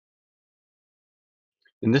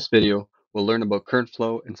In this video, we'll learn about current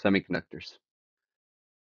flow in semiconductors.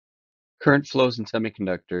 Current flows in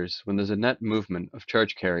semiconductors when there's a net movement of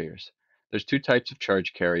charge carriers. There's two types of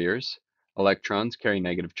charge carriers. Electrons carry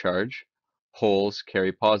negative charge, holes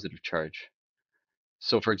carry positive charge.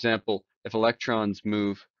 So for example, if electrons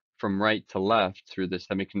move from right to left through the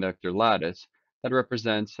semiconductor lattice, that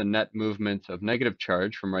represents a net movement of negative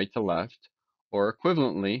charge from right to left, or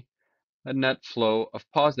equivalently, a net flow of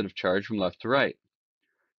positive charge from left to right.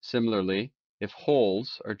 Similarly, if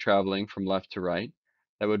holes are traveling from left to right,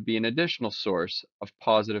 that would be an additional source of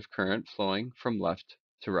positive current flowing from left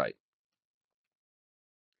to right.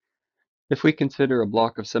 If we consider a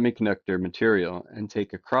block of semiconductor material and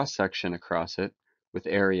take a cross-section across it with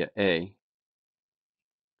area A,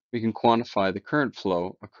 we can quantify the current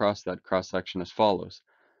flow across that cross-section as follows.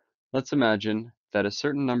 Let's imagine that a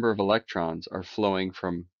certain number of electrons are flowing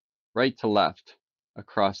from right to left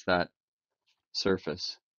across that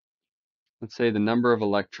surface. Let's say the number of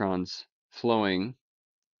electrons flowing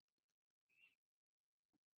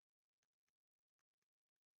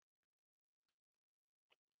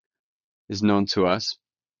is known to us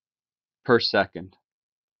per second,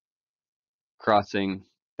 crossing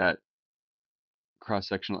that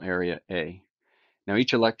cross-sectional area A. Now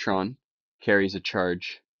each electron carries a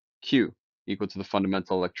charge Q equal to the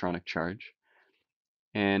fundamental electronic charge,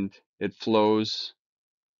 and it flows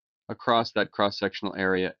across that cross-sectional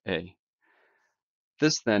area A.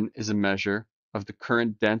 This then is a measure of the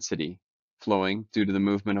current density flowing due to the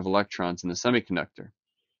movement of electrons in the semiconductor.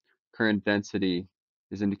 Current density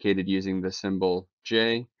is indicated using the symbol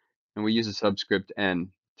J, and we use a subscript N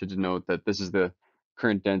to denote that this is the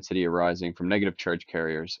current density arising from negative charge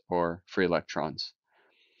carriers or free electrons.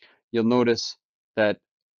 You'll notice that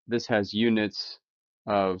this has units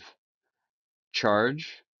of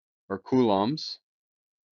charge or coulombs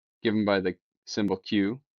given by the symbol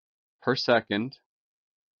Q per second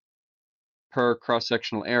per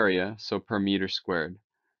cross-sectional area, so per meter squared.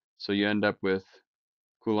 So you end up with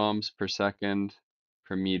coulombs per second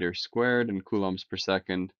per meter squared, and coulombs per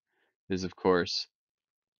second is, of course,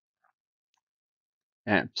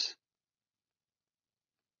 amps.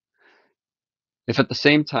 If at the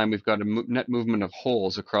same time we've got a net movement of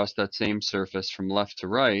holes across that same surface from left to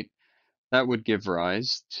right, that would give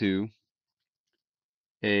rise to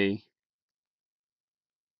a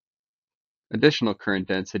additional current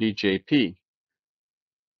density, Jp,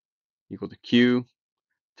 equal to Q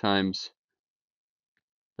times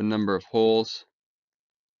the number of holes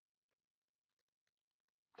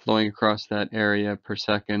flowing across that area per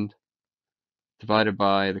second divided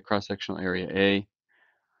by the cross-sectional area A.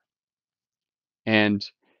 And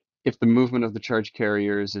if the movement of the charge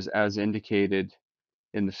carriers is as indicated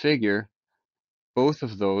in the figure, both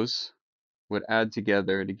of those would add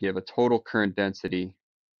together to give a total current density,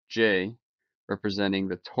 J, representing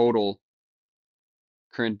the total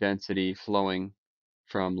current density flowing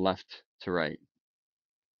from left to right.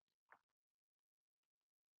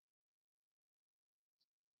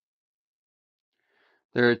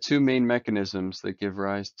 There are two main mechanisms that give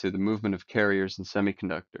rise to the movement of carriers in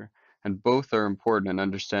semiconductor, and both are important in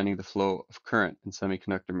understanding the flow of current in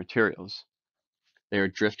semiconductor materials. They are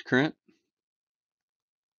drift current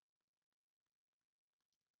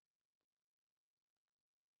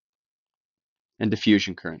and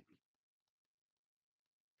diffusion current.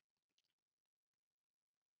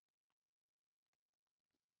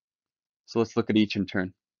 So let's look at each in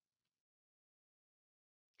turn.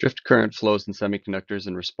 Drift current flows in semiconductors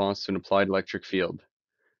in response to an applied electric field.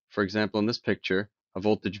 For example, in this picture, a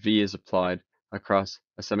voltage V is applied across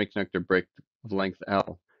a semiconductor brick of length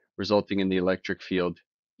L, resulting in the electric field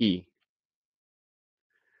E.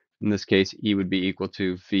 In this case, E would be equal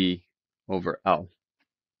to V over L.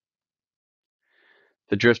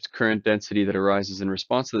 The drift current density that arises in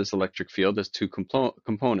response to this electric field has two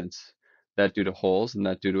components, that due to holes and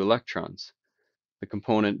that due to electrons. The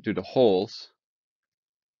component due to holes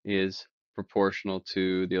is proportional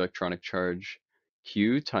to the electronic charge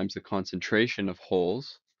Q times the concentration of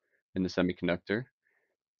holes in the semiconductor,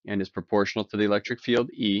 and is proportional to the electric field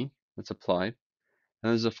E that's applied. And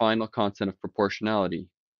there's a final constant of proportionality,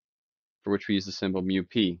 for which we use the symbol mu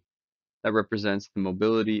p. That represents the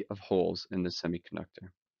mobility of holes in the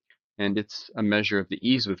semiconductor. And it's a measure of the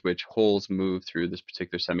ease with which holes move through this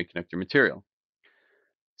particular semiconductor material.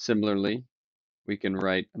 Similarly, we can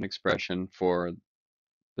write an expression for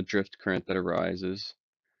the drift current that arises,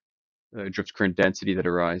 drift current density that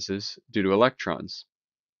arises due to electrons.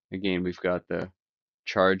 Again, we've got the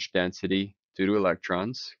charge density due to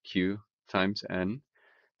electrons, Q times N,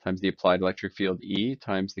 times the applied electric field E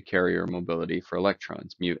times the carrier mobility for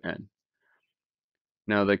electrons, mu N.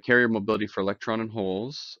 Now, the carrier mobility for electron and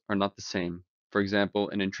holes are not the same. For example,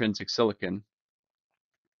 in intrinsic silicon,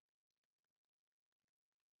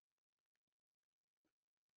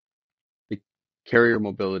 the carrier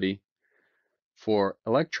mobility for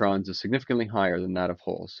electrons is significantly higher than that of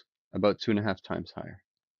holes, about 2.5 times higher.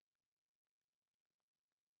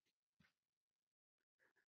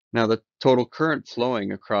 Now, the total current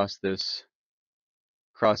flowing across this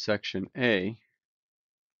cross-section A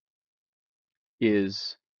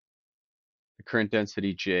is the current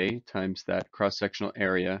density J times that cross-sectional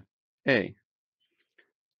area A.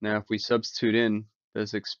 Now, if we substitute in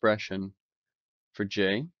this expression for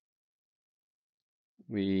J,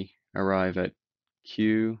 we arrive at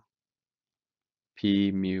Q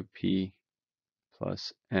P mu P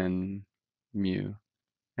plus N mu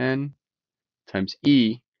N times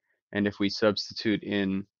E. And if we substitute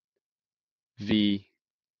in V,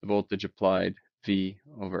 the voltage applied, V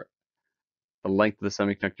over the length of the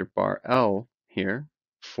semiconductor bar L here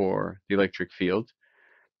for the electric field,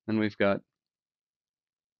 then we've got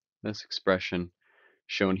this expression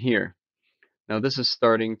shown here. Now this is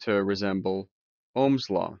starting to resemble Ohm's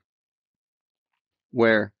law,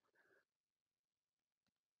 where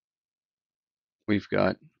we've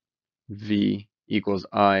got V equals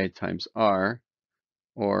I times R,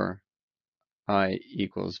 or I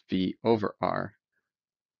equals V over R,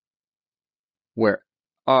 where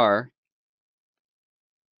R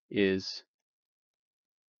is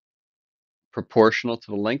proportional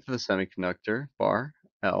to the length of the semiconductor bar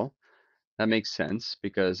L. That makes sense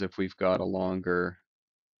because if we've got a longer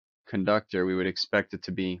conductor, we would expect it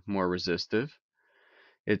to be more resistive.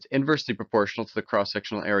 It's inversely proportional to the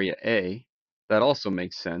cross-sectional area A. That also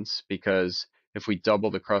makes sense because if we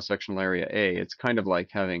double the cross-sectional area A, it's kind of like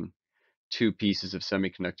having two pieces of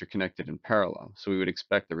semiconductor connected in parallel. So we would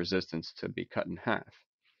expect the resistance to be cut in half.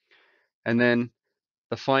 And then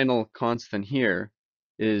the final constant here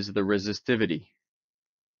is the resistivity,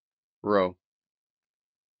 rho,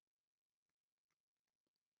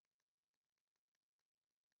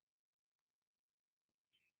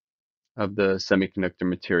 of the semiconductor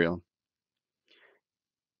material.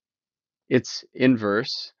 Its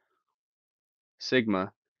inverse,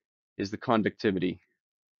 sigma, is the conductivity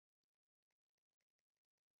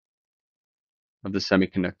of the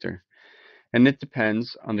semiconductor. And it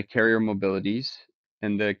depends on the carrier mobilities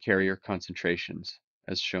and the carrier concentrations,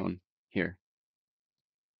 as shown here.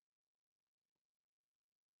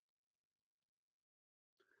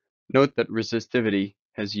 Note that resistivity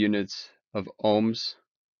has units of ohms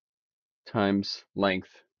times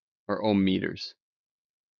length, or ohm meters.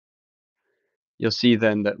 You'll see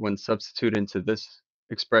then that when substituted into this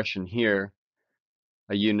expression here,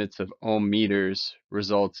 a units of ohm meters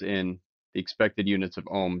results in the expected units of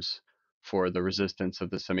ohms for the resistance of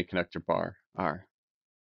the semiconductor bar, R.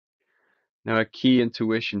 Now, a key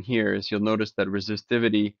intuition here is you'll notice that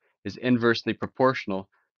resistivity is inversely proportional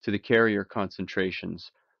to the carrier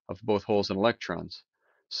concentrations of both holes and electrons.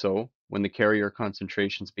 So, when the carrier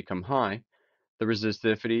concentrations become high, the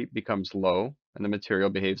resistivity becomes low and the material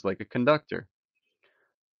behaves like a conductor.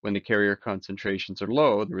 When the carrier concentrations are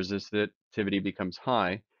low, the resistivity becomes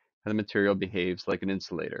high and the material behaves like an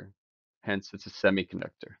insulator. Hence, it's a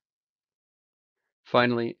semiconductor.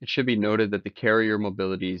 Finally, it should be noted that the carrier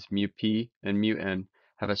mobilities μp and μn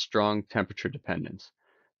have a strong temperature dependence.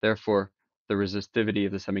 Therefore, the resistivity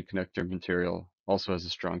of the semiconductor material also has a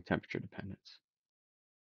strong temperature dependence.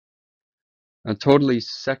 A totally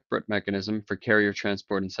separate mechanism for carrier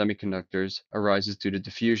transport in semiconductors arises due to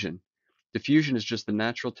diffusion. Diffusion is just the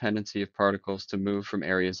natural tendency of particles to move from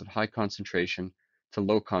areas of high concentration to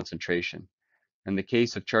low concentration. In the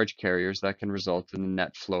case of charge carriers, that can result in the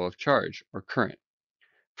net flow of charge, or current.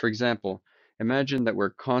 For example, imagine that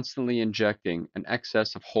we're constantly injecting an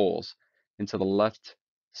excess of holes into the left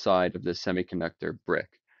side of the semiconductor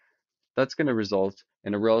brick. That's going to result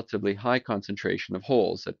in a relatively high concentration of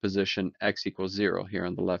holes at position x equals 0 here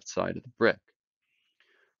on the left side of the brick.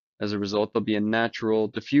 As a result, there'll be a natural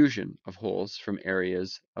diffusion of holes from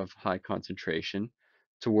areas of high concentration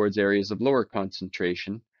towards areas of lower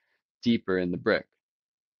concentration deeper in the brick.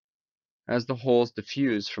 As the holes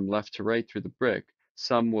diffuse from left to right through the brick,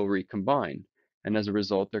 some will recombine, and as a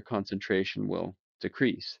result, their concentration will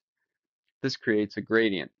decrease. This creates a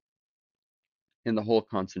gradient in the hole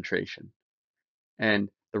concentration, and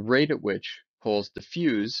the rate at which holes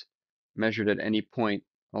diffuse, measured at any point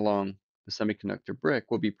along the semiconductor brick,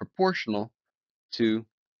 will be proportional to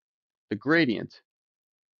the gradient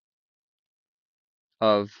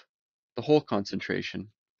of the hole concentration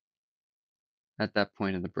at that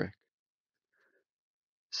point in the brick.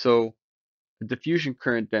 So the diffusion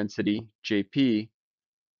current density, Jp,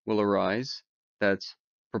 will arise that's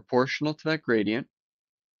proportional to that gradient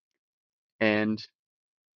and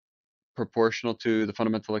proportional to the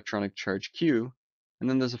fundamental electronic charge Q, and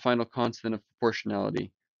then there's a final constant of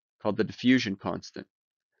proportionality called the diffusion constant.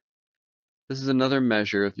 This is another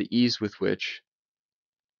measure of the ease with which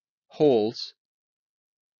holes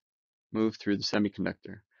move through the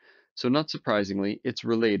semiconductor. So not surprisingly, it's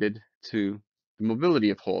related to the mobility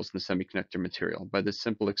of holes in the semiconductor material by this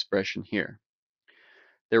simple expression here.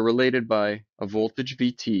 They're related by a voltage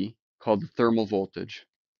Vt called the thermal voltage.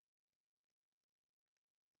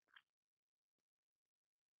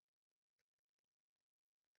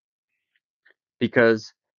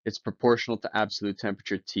 Because it's proportional to absolute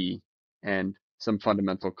temperature T and some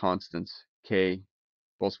fundamental constants, K,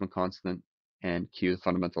 Boltzmann constant, and Q, the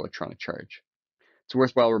fundamental electronic charge. It's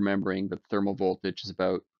worthwhile remembering that thermal voltage is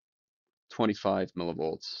about 25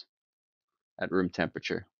 millivolts at room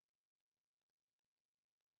temperature.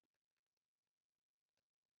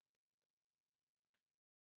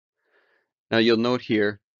 Now you'll note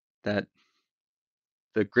here that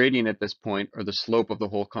the gradient at this point, or the slope of the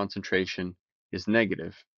hole concentration, is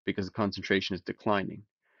negative because the concentration is declining.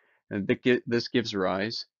 And this gives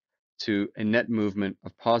rise to a net movement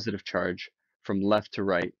of positive charge from left to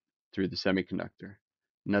right through the semiconductor.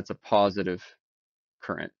 And that's a positive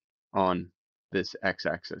current on this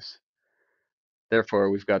x-axis. Therefore,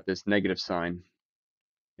 we've got this negative sign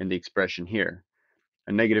in the expression here.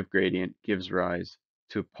 A negative gradient gives rise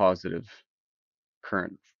to a positive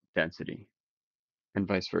current density, and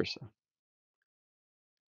vice versa.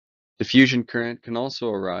 Diffusion current can also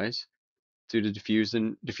arise due to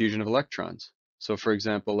diffusion of electrons. So for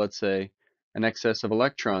example, let's say an excess of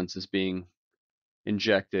electrons is being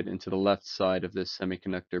injected into the left side of this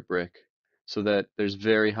semiconductor brick so that there's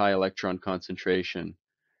very high electron concentration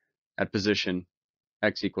at position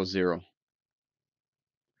x equals 0.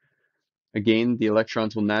 Again, the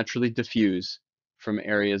electrons will naturally diffuse from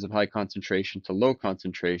areas of high concentration to low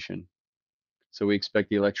concentration. So we expect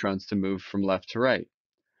the electrons to move from left to right.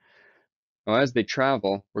 Now, as they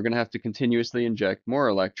travel, we're going to have to continuously inject more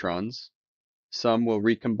electrons. Some will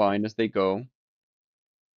recombine as they go.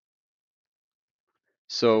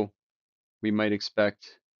 So we might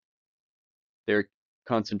expect their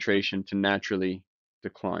concentration to naturally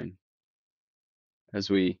decline as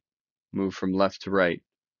we move from left to right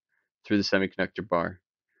through the semiconductor bar.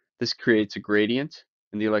 This creates a gradient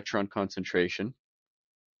in the electron concentration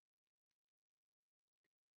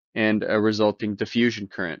and a resulting diffusion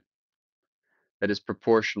current that is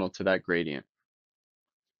proportional to that gradient.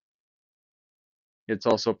 It's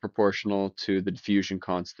also proportional to the diffusion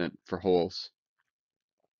constant for holes.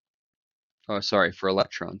 Oh, sorry, for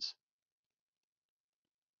electrons,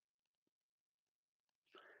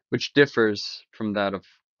 which differs from that of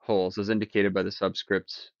holes as indicated by the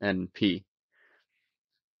subscripts N and P.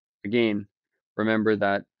 Again, remember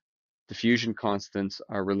that diffusion constants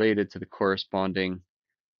are related to the corresponding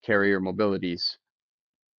carrier mobilities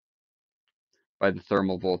by the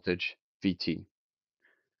thermal voltage Vt.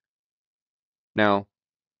 Now,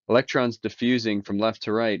 electrons diffusing from left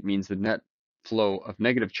to right means the net flow of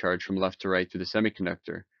negative charge from left to right through the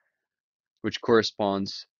semiconductor, which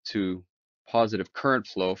corresponds to positive current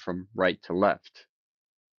flow from right to left.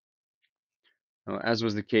 Now, as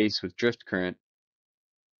was the case with drift current,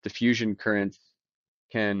 diffusion current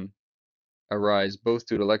can arise both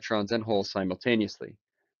due to electrons and holes simultaneously.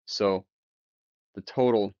 So the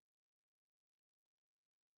total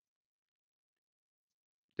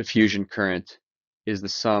diffusion current is the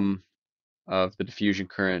sum of the diffusion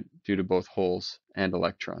current due to both holes and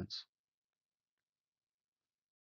electrons.